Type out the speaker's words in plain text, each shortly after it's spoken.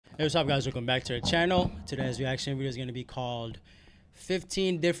Hey, what's up, guys? Welcome back to our channel. Today's reaction video is going to be called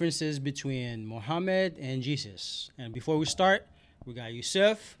 15 Differences Between Muhammad and Jesus. And before we start, we got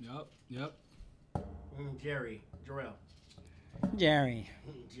Yusuf. Yep. Jerry. Jarrell. Jerry.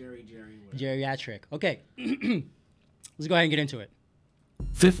 Jerry. Geriatric. Okay. Let's go ahead and get into it.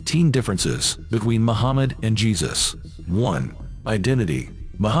 15 differences between Muhammad and Jesus. 1. Identity.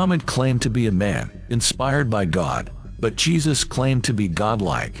 Muhammad claimed to be a man, inspired by God, but Jesus claimed to be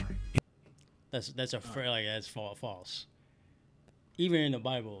godlike. That's false. Even in the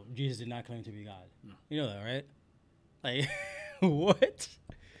Bible, Jesus did not claim to be God. No. You know that, right? Like, what?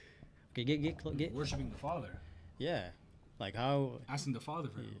 Okay, get. Worshipping the Father. Yeah. Like how? Asking the Father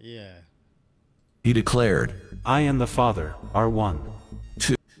for him. Yeah. He declared, I and the Father are one.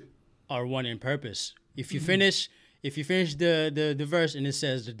 2. Are one in purpose. If you finish the verse and it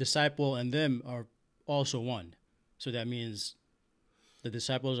says the disciple and them are also one, so that means the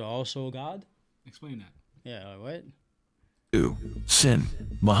disciples are also God. Explain that. Yeah. Like what? 2. Sin.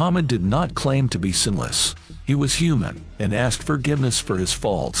 Muhammad did not claim to be sinless. He was human and asked forgiveness for his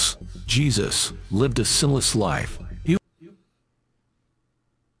faults. Jesus lived a sinless life. He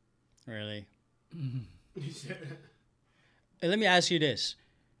Really? Hey, let me ask you this.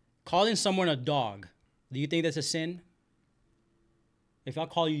 Calling someone a dog, do you think that's a sin? If I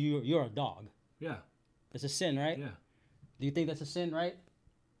call you, you're a dog. Yeah. That's a sin, right? Yeah. Do you think that's a sin, right?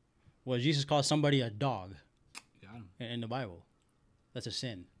 Well, Jesus called somebody a dog Got him. in the Bible. That's a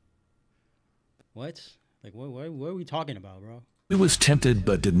sin. What? Like, what are we talking about, bro? was tempted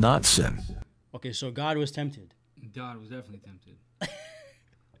but did not sin. Okay, so God was tempted. God was definitely tempted.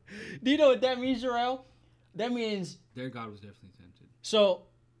 Do you know what that means, Jarrell? That means Their God was definitely tempted. so.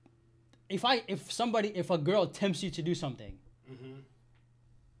 If a girl tempts you to do something,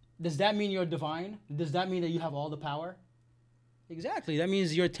 does that mean you're divine? Does that mean that you have all the power? Exactly. That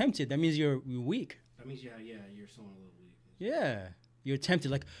means you're tempted. That means you're weak. That means you're someone a little weak. Yeah, you're tempted.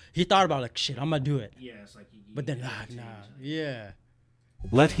 Like he thought about like shit. I'm gonna do it. Yeah, it's like But then nah. Yeah.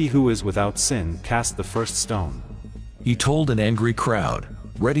 Let he who is without sin cast the first stone. He told an angry crowd,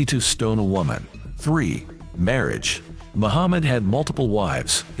 ready to stone a woman. 3. Marriage. Muhammad had multiple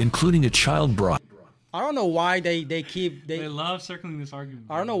wives, including a child bride. I don't know why they love circling this argument.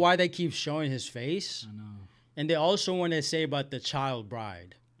 I don't know why they keep showing his face. I know. And they also want to say about the child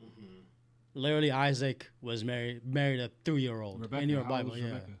bride. Literally, Isaac was married a 3-year-old Rebecca, in your how Bible. old was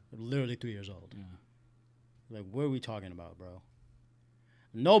Yeah, Rebecca? literally 3 years old. Yeah. Like, what are we talking about, bro?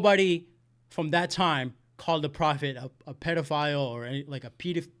 Nobody from that time called the prophet a pedophile or like a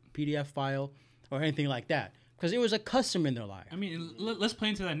PDF file or anything like that, because it was a custom in their life. I mean, let's play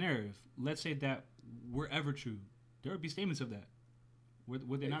into that narrative. Let's say that were ever true. There would be statements of that.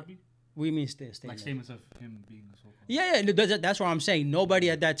 Would there not be? We mean Like statements of him being a so-called. Yeah, that's what I'm saying. Nobody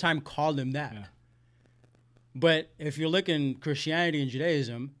at that time called him that. Yeah. But if you look in Christianity and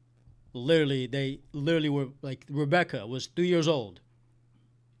Judaism, they literally were like, Rebecca was 3 years old.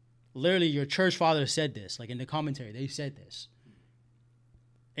 Literally, your church father said this. Like in the commentary, they said this.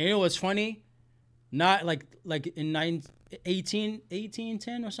 And you know what's funny? Not like in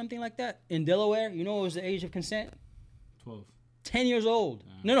 1810 or something like that in Delaware. You know what was the age of consent? 12. 10 years old.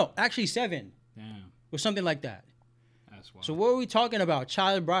 No, actually 7 Damn. or something like that. That's wild. So what are we talking about?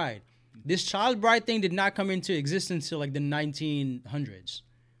 Child bride. This child bride thing did not come into existence till like the 1900s,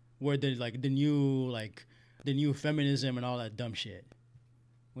 where the new feminism and all that dumb shit.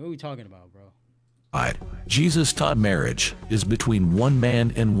 What are we talking about, bro? Jesus taught marriage is between one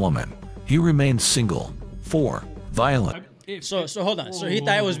man and woman. He remained single. 4. Violent. So hold on. So he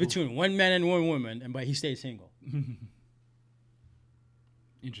thought it was between one man and one woman, but he stayed single.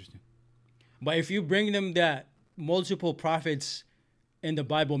 Interesting. But if you bring them that multiple prophets in the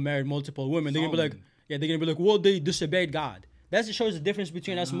Bible married multiple women, they're gonna be like, well, they disobeyed God. That just shows the difference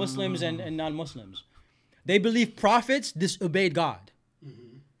between us Muslims and non-Muslims. They believe prophets disobeyed God.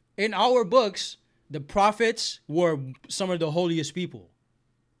 In our books, the prophets were some of the holiest people.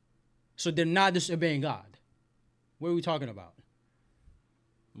 So they're not disobeying God. What are we talking about?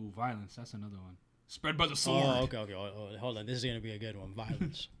 Ooh, violence. That's another one. Spread by the sword. Oh, okay. Oh, hold on. This is going to be a good one.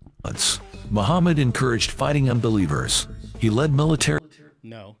 Violence. Muhammad encouraged fighting unbelievers. He led military.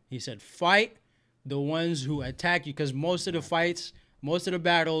 No. He said, fight the ones who attack you, because most of the fights, most of the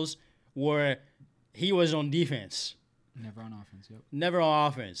battles were, he was on defense. Never on offense, yep. Never on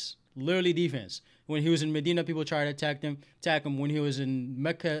offense. Literally defense. When he was in Medina, people tried to attack him. When he was in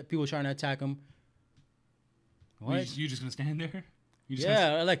Mecca, people trying to attack him. What? You just gonna stand there? You just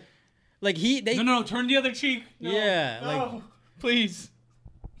Yeah, like they. No, turn the other cheek. No, Yeah, no, please.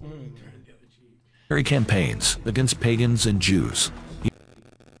 Campaigns against pagans and Jews.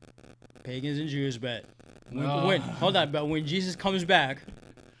 pagans and Jews, but hold on, but when Jesus comes back,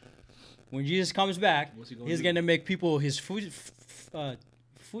 he's gonna make people his footstool,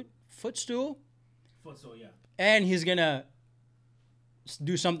 Footstool, yeah. and he's gonna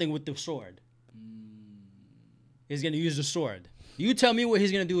do something with the sword. He's gonna use the sword. You tell me what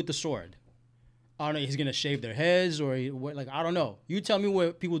he's gonna do with the sword. I don't know. He's gonna shave their heads, or what? Like, I don't know. You tell me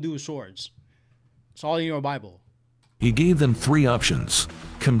what people do with swords. It's all in your Bible. He gave them 3 options: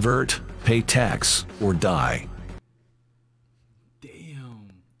 convert, pay tax, or die. Damn.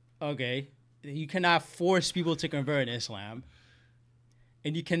 Okay, you cannot force people to convert in Islam,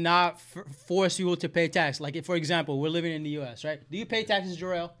 and you cannot force people to pay tax. Like, if, for example, we're living in the U.S., right? Do you pay taxes,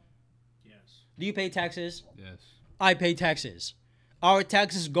 Jarrell? Yes. Do you pay taxes? Yes. I pay taxes. Our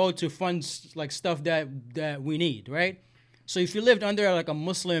taxes go to fund like stuff that we need, right? So if you lived under like a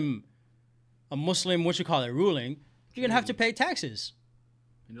Muslim ruling, you're gonna have to pay taxes.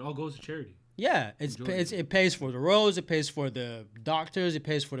 And it all goes to charity. Yeah, it pays for the roads, it pays for the doctors, it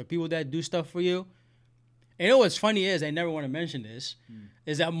pays for the people that do stuff for you. And you know what's funny is, I never want to mention this,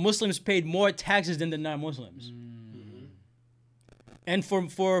 is that Muslims paid more taxes than the non-Muslims. And for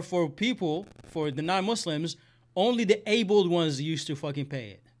the non-Muslims, only the abled ones used to fucking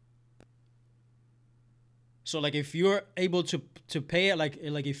pay it. So like if you're able to pay it, like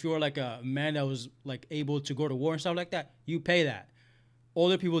if you're like a man that was like able to go to war and stuff like that, you pay that.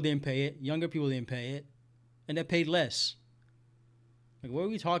 Older people didn't pay it, younger people didn't pay it, and they paid less. Like, what are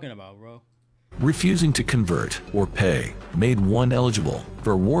we talking about, bro? Refusing to convert or pay made one eligible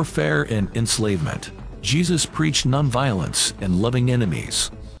for warfare and enslavement. Jesus preached nonviolence and loving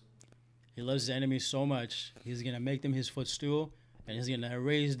enemies. He loves his enemies so much, he's going to make them his footstool, and he's going to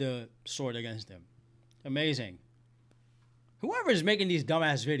raise the sword against them. Amazing. Whoever is making these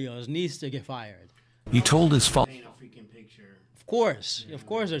dumbass videos needs to get fired. He told his followers, Paint a freaking picture. Of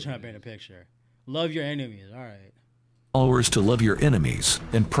course they're trying to paint a picture. Love your enemies, all right. to love your enemies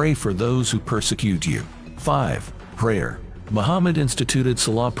and pray for those who persecute you. 5. Prayer. Muhammad instituted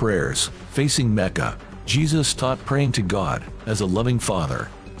Salah prayers, facing Mecca. Jesus taught praying to God as a loving father.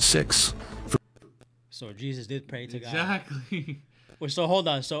 6. So Jesus did pray to God. Exactly. Well, so hold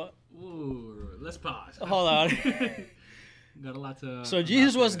on. So Ooh, let's pause. hold on. Got a lot to. So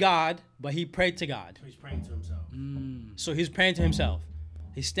Jesus was God, but he prayed to God. He's praying to himself. So he's praying to himself.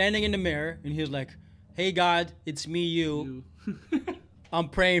 He's standing in the mirror and he's like, "Hey God, it's me, you. I'm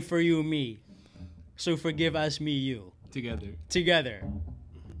praying for you, me. So forgive us, me, you. Together."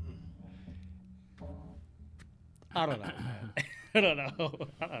 I don't know.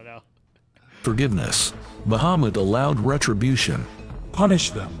 I don't know. Forgiveness. Muhammad allowed retribution. Punish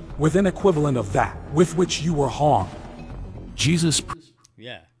them with an equivalent of that with which you were harmed. Jesus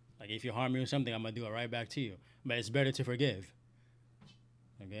Yeah. Like if you harm me or something, I'm going to do it right back to you. But it's better to forgive.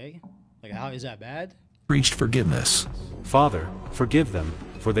 Okay? Like how is that bad? preached forgiveness. Father, forgive them,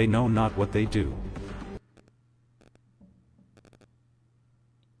 for they know not what they do.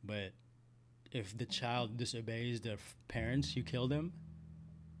 But if the child disobeys their parents, you kill them?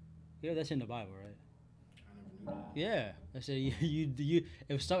 Yeah, that's in the Bible, right? Yeah, I said you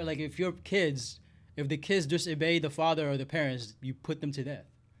if something like if your kids, if the kids disobey the father or the parents, you put them to death.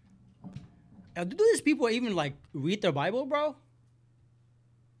 Now, do these people even like read their Bible, bro?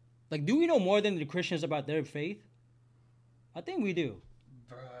 Like, do we know more than the Christians about their faith? I think we do.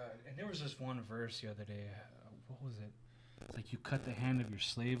 Bruh, and there was this one verse the other day. What was it? It's like you cut the hand of your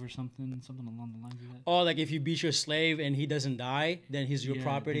slave or something along the lines of that. Oh, like if you beat your slave and he doesn't die, then he's your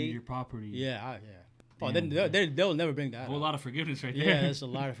property. Your property. Yeah, yeah. Oh, Damn, then they'll never bring that a whole up. lot of forgiveness right there. Yeah, that's a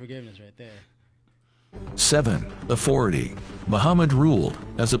lot of forgiveness right there. 7. Authority. Muhammad ruled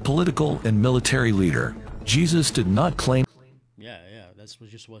as a political and military leader. Jesus did not claim. Yeah, that's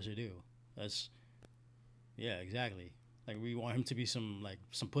what you're supposed to do. Yeah, exactly. Like we want him to be some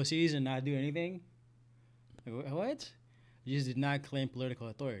pussies and not do anything. Like, what? Jesus did not claim political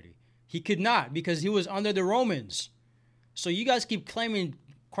authority. He could not because he was under the Romans. So you guys keep claiming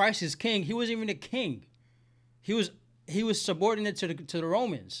Christ is king. He wasn't even a king. He was subordinate to the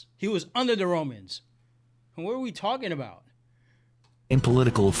Romans. He was under the Romans. And what are we talking about? In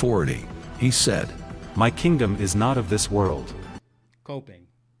political authority, he said, My kingdom is not of this world. Coping.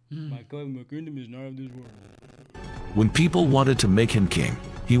 My kingdom is not of this world. when people wanted to make him king,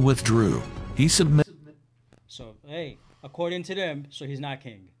 he withdrew. He submitted. So, hey, according to them, so he's not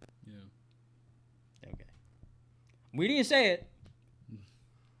king. Yeah. Okay. We didn't say it.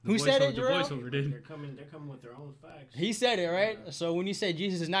 Who said it, The Jerome? voiceover did. They're coming with their own facts. He said it, right? So when you say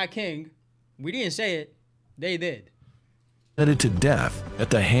Jesus is not king, we didn't say it. They did. To death at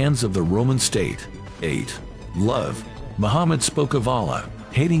the hands of the Roman state. 8. Love. Muhammad spoke of Allah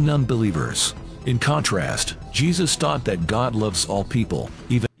hating unbelievers. In contrast, Jesus taught that God loves all people,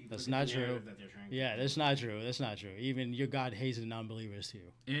 even That's not true. narrative that they're trying to Yeah, that's not true. That's not true. Even your God hates the non-believers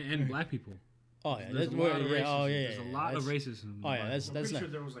too. And black people. Oh yeah, There's that's a lot of yeah. Oh racism. yeah, There's a yeah, lot of that's- racism. Oh yeah, that's I'm that's pretty not. sure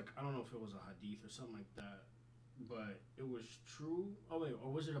there was like, I don't know if it was a hadith or something like that, but it was true. Oh wait,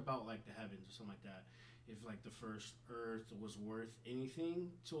 or was it about like the heavens or something like that? If like the first earth was worth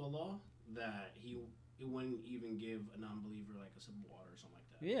anything to Allah, that it wouldn't even give a non-believer like a sip of water or something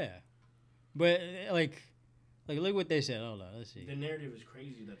like that. Yeah, but like look what they said. Hold on, let's see. The narrative is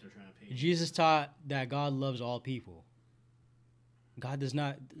crazy that they're trying to paint. Jesus taught that God loves all people. God does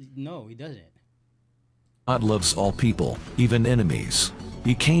not. No, he doesn't. God loves all people, even enemies.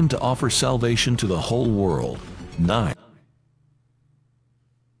 He came to offer salvation to the whole world. 9.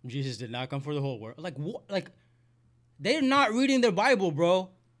 Jesus did not come for the whole world. Like what? Like they're not reading their Bible, bro.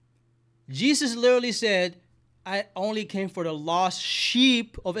 Jesus literally said, "I only came for the lost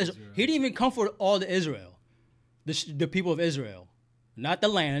sheep of Israel." He didn't even come for all the Israel, the people of Israel, not the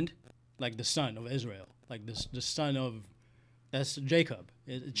land, like the son of Israel, like the son of that's Jacob.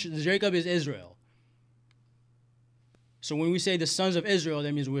 Jacob is Israel. So when we say the sons of Israel,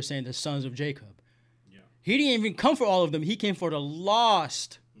 that means we're saying the sons of Jacob. Yeah. He didn't even come for all of them. He came for the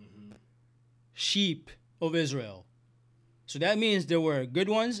lost sheep of Israel. So that means there were good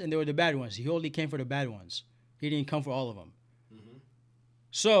ones and there were the bad ones. He only came for the bad ones. He didn't come for all of them.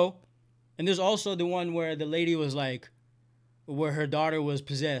 So, and there's also the one where the lady was like, where her daughter was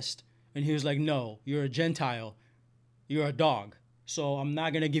possessed. And he was like, no, you're a Gentile. You're a dog. So I'm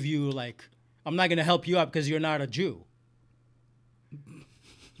not going to give you like, I'm not going to help you out because you're not a Jew.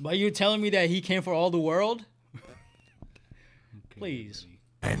 But you're telling me that he came for all the world? Please.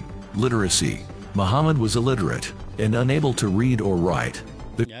 Literacy. Muhammad was illiterate and unable to read or write.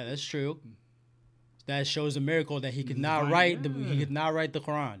 Yeah, that's true. That shows a miracle that he could not write he could not write the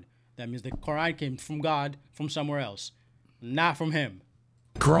Quran. That means the Quran came from God from somewhere else, not from him.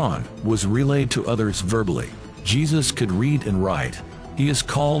 Quran was relayed to others verbally. Jesus could read and write. He is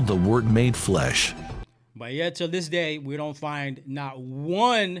called the Word made flesh. But yet till this day, we don't find not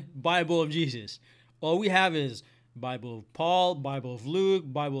one Bible of Jesus. All we have is Bible of Paul, Bible of Luke,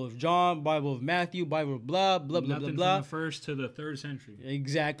 Bible of John, Bible of Matthew, Bible of blah, blah, blah, Nothing blah, blah. from the first to the 3rd century.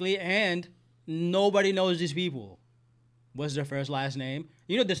 Exactly. And nobody knows these people. What's their first, last name?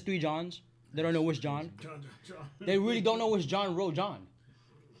 You know there's 3 Johns. They don't know which John. They really don't know which John wrote John.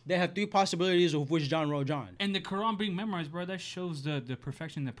 They have 3 possibilities of which John wrote John. And the Quran being memorized, bro, that shows the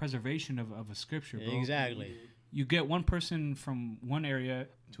perfection, the preservation of a scripture, bro. Exactly. You get one person from one area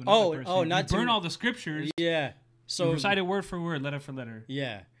to another person. not you burn to- all the scriptures. Yeah. So You recite it word for word, letter for letter.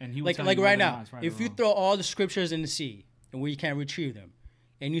 yeah. And he will like tell like you right whether or now, not it's right if or you wrong. throw all the scriptures in the sea and we can't retrieve them,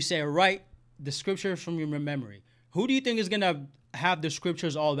 and you say write the scriptures from your memory, who do you think is gonna have the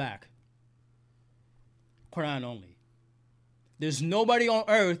scriptures all back? Quran only. There's nobody on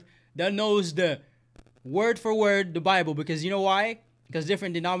earth that knows the word for word the Bible, because you know why? Because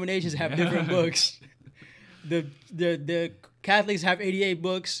different denominations have different books. The Catholics have 88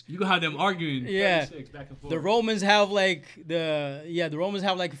 books. You gonna have them arguing. Yeah. 36 back and forth. The Romans have like the Romans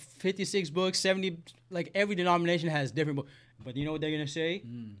have like 56 books, 70, like every denomination has different books. But you know what they're gonna say?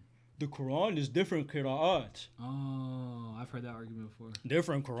 The Quran is different Qira'at. Oh, I've heard that argument before.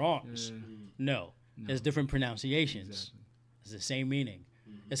 Different Qurans. Yeah. No. It's different pronunciations. Exactly. It's the same meaning.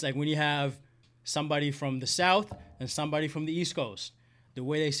 It's like when you have somebody from the South and somebody from the East Coast. The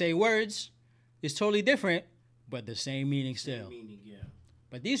way they say words is totally different, but the same meaning still. Meaning, yeah.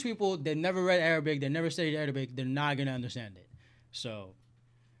 But these people, they never read Arabic, they never studied Arabic, they're not going to understand it. So,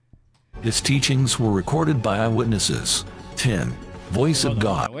 His teachings were recorded by eyewitnesses. 10. Voice of Hold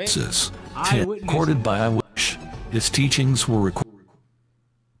on, God. wait. 10. Eyewitnesses. Recorded by eyewitnesses. His teachings were recorded.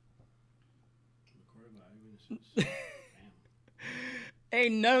 Recorded by eyewitnesses.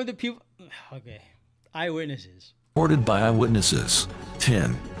 ain't none of the people. Okay. Eyewitnesses. Recorded by eyewitnesses.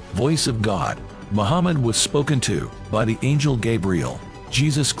 10. Voice of God. Muhammad was spoken to by the angel Gabriel.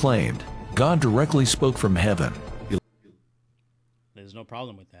 Jesus claimed God directly spoke from heaven. There's no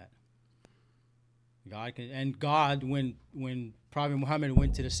problem with that. God, when Prophet Muhammad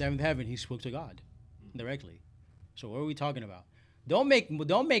went to the 7th heaven, he spoke to God directly. So what are we talking about? Don't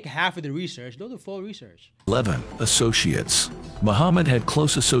make half of the research. Do the full research. 11. Associates. Muhammad had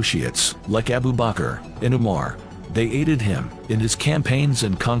close associates like Abu Bakr and Umar. They aided him in his campaigns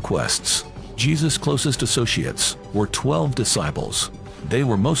and conquests. Jesus' closest associates were 12 disciples. They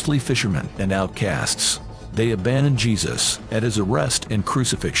were mostly fishermen and outcasts. They abandoned Jesus at his arrest and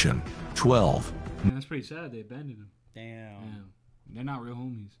crucifixion. 12. Man, that's pretty sad. They abandoned him. Damn. Damn. They're not real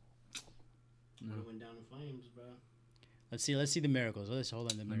homies. Would have went down in flames, bro. Let's see the miracles. Let's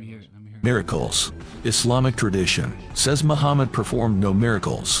hold on the Let me hear miracles. it. Let me hear it. Miracles. Islamic tradition says Muhammad performed no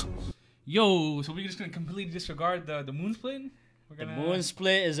miracles. Yo, so we're just gonna completely disregard the moon split? We're The gonna moon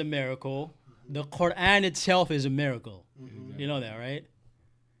split is a miracle. The Quran itself is a miracle. You know that, right?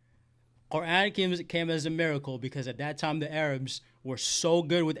 Quran came as a miracle because at that time the Arabs were so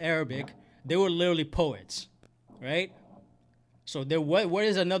good with Arabic, they were literally poets, right? So what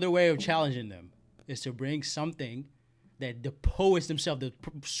is another way of challenging them? Is to bring something that the poets themselves, the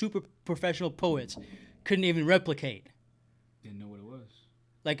super professional poets, couldn't even replicate. didn't know what it was.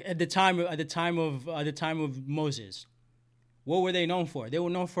 Like at the time of Moses, what were they known for? They were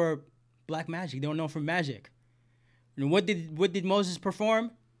known for black magic. They were known for magic. And what did Moses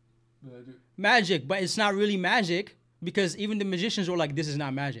perform? Magic, but it's not really magic because even the magicians were like, "This is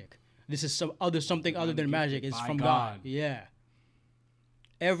not magic. This is something other than magic. It's by from God." God. Yeah.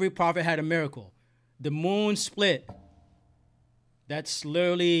 Every prophet had a miracle. The moon split. That's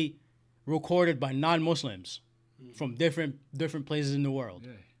literally recorded by non-Muslims from different places in the world.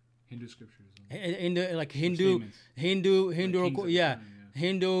 Yeah, Hindu scriptures. In the like statements. Hindu, kings at the yeah, time,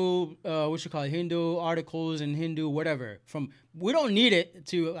 Hindu, what you call it, Hindu articles and Hindu whatever. We don't need it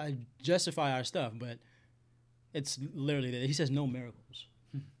to justify our stuff, but it's literally that. He says no miracles.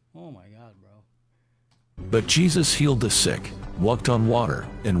 Oh my God, bro. But Jesus healed the sick, walked on water,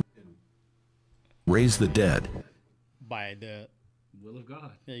 and raised the dead. By the Will of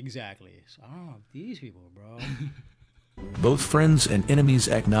God. exactly. So, I don't know these people, bro. Both friends and enemies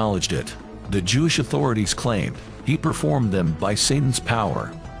acknowledged it. The Jewish authorities claimed he performed them by Satan's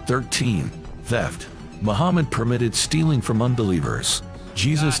power. 13. Theft. Muhammad permitted stealing from unbelievers.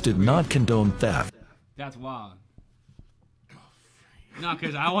 Jesus did not condone theft. That's wild. No,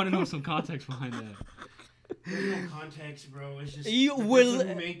 because I want to know some context behind that. There's no context, bro. It's just You the will- person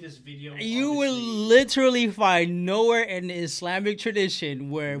who made this video. You will obviously- literally find nowhere in the Islamic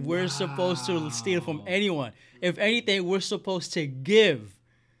tradition where we're supposed to steal from anyone. If anything, we're supposed to give.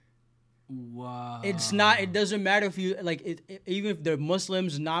 Wow. It's not. It doesn't matter if you like. Even if they're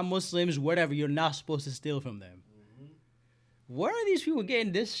Muslims, non-Muslims, whatever, you're not supposed to steal from them. Where are these people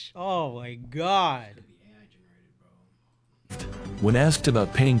getting this? Oh my God! When asked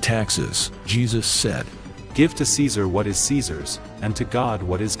about paying taxes, Jesus said, Give to Caesar what is Caesar's, and to God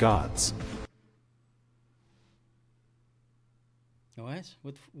what is God's. What?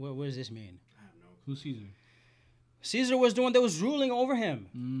 What does this mean? Who's Caesar? Caesar was the one that was ruling over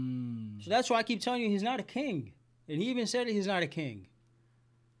him. So that's why I keep telling you he's not a king. And he even said he's not a king.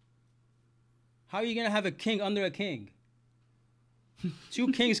 How are you going to have a king under a king?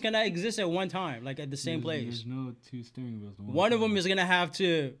 Two kings cannot exist at one time, like at the same place. There's no two steering wheels. One of them is going to have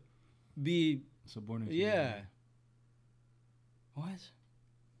to be, subordinate. to yeah. the other. What?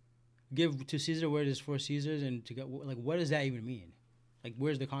 Give to Caesar what is for Caesar's and to go, like, what does that even mean? Like,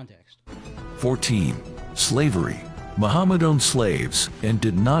 where's the context? 14. Slavery. Muhammad owned slaves and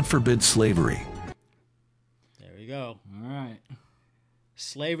did not forbid slavery. There we go. All right.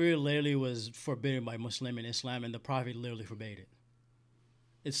 Slavery literally was forbidden by Muslim and Islam, and the Prophet literally forbade it.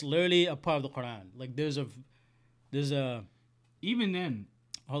 It's literally a part of the Quran. Like there's a Even then,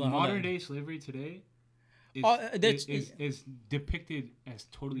 hold on. modern day slavery today is depicted as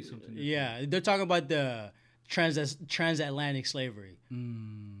totally something different. Yeah, they're talking about the transatlantic slavery.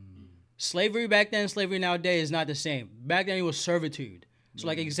 Slavery back then, slavery nowadays is not the same. Back then it was servitude. So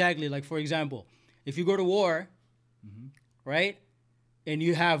like for example, if you go to war, right, and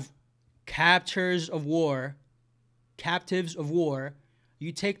you have captives of war,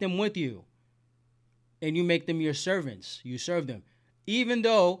 you take them with you, and you make them your servants. You serve them, even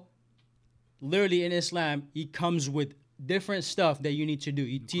though, literally in Islam, it comes with different stuff that you need to do.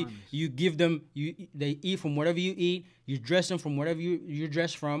 You give them. They eat from whatever you eat. You dress them from whatever you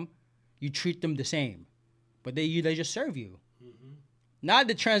dress from. You treat them the same, but they just serve you. Not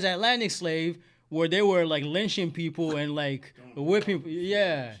the transatlantic slave where they were like lynching people and like whipping.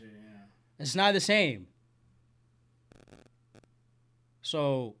 Yeah, it's not the same.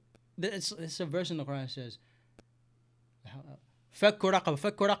 So it's a verse in the Quran that says, "Fakku raqaba."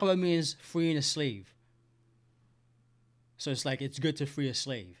 Fakku raqaba means freeing a slave. So it's like it's good to free a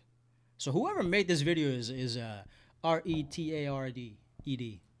slave. So whoever made this video is Retarded.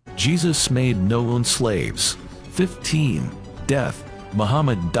 Jesus made no own slaves. 15. Death.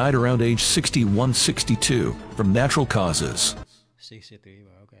 Muhammad died around age 61-62 from natural causes. 63,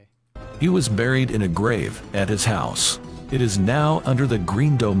 okay. He was buried in a grave at his house. It is now under the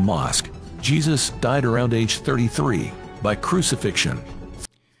Green Dome Mosque. Jesus died around age 33 by crucifixion.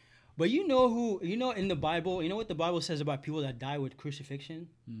 But you know who? You know in the Bible, you know what the Bible says about people that die with crucifixion.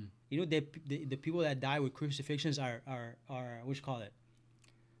 You know the people that die with crucifixions are what you call it?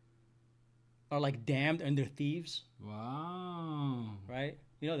 Are like damned and they're thieves. Wow. Right?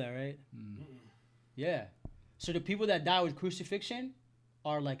 You know that, right? Yeah. So the people that die with crucifixion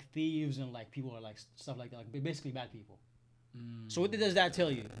are like thieves and like people are like stuff like that, like basically bad people. So what does that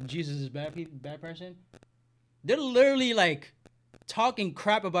tell you? Jesus is bad person? They're literally like talking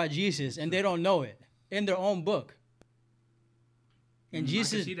crap about Jesus and they don't know it in their own book. And I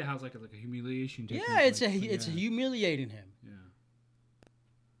Jesus, can see that has like a humiliation. yeah, technique, it's humiliating him.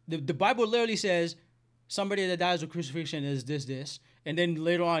 Yeah. The Bible literally says somebody that dies with crucifixion is this, and then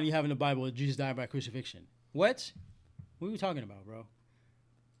later on you have in the Bible Jesus died by crucifixion. What? What are we talking about, bro?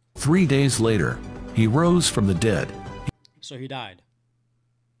 3 days later, he rose from the dead. So he died.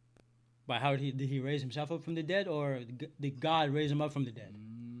 By how did he raise himself up from the dead, or did God raise him up from the dead?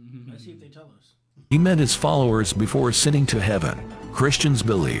 Let's see if they tell us. He met his followers before ascending to heaven. Christians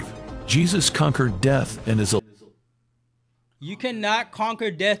believe Jesus conquered death and is alive. You cannot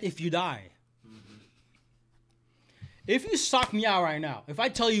conquer death if you die. If you suck me out right now, if I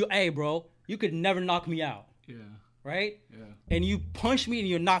tell you, hey, bro, you could never knock me out, Yeah. right? Yeah. And you punch me and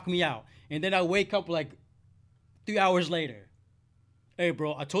you knock me out, and then I wake up like 3 hours later. Hey,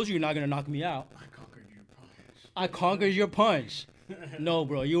 bro, I told you you're not going to knock me out. I conquered your punch. I conquered your punch. No,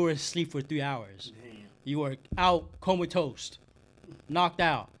 bro, you were asleep for 3 hours. Damn. You were out comatose, knocked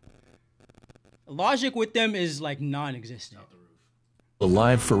out. Logic with them is like non-existent. Out the roof.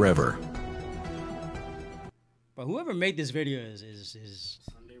 Alive forever. But whoever made this video is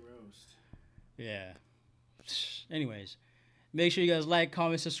Sunday roast. yeah. Anyways, make sure you guys like,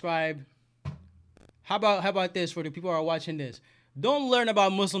 comment, subscribe. How about this for the people who are watching this? Don't learn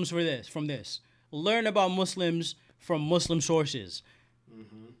about Muslims from this. Learn about Muslims from Muslim sources.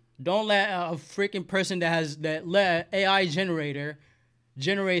 Don't let a freaking person that let AI generator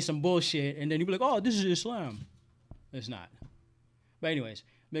generate some bullshit and then you be like, oh, this is Islam. It's not. But anyways,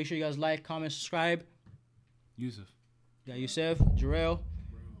 make sure you guys like, comment, subscribe. Yusuf. Got Yusuf, Jarrell.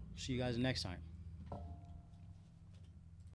 See you guys next time.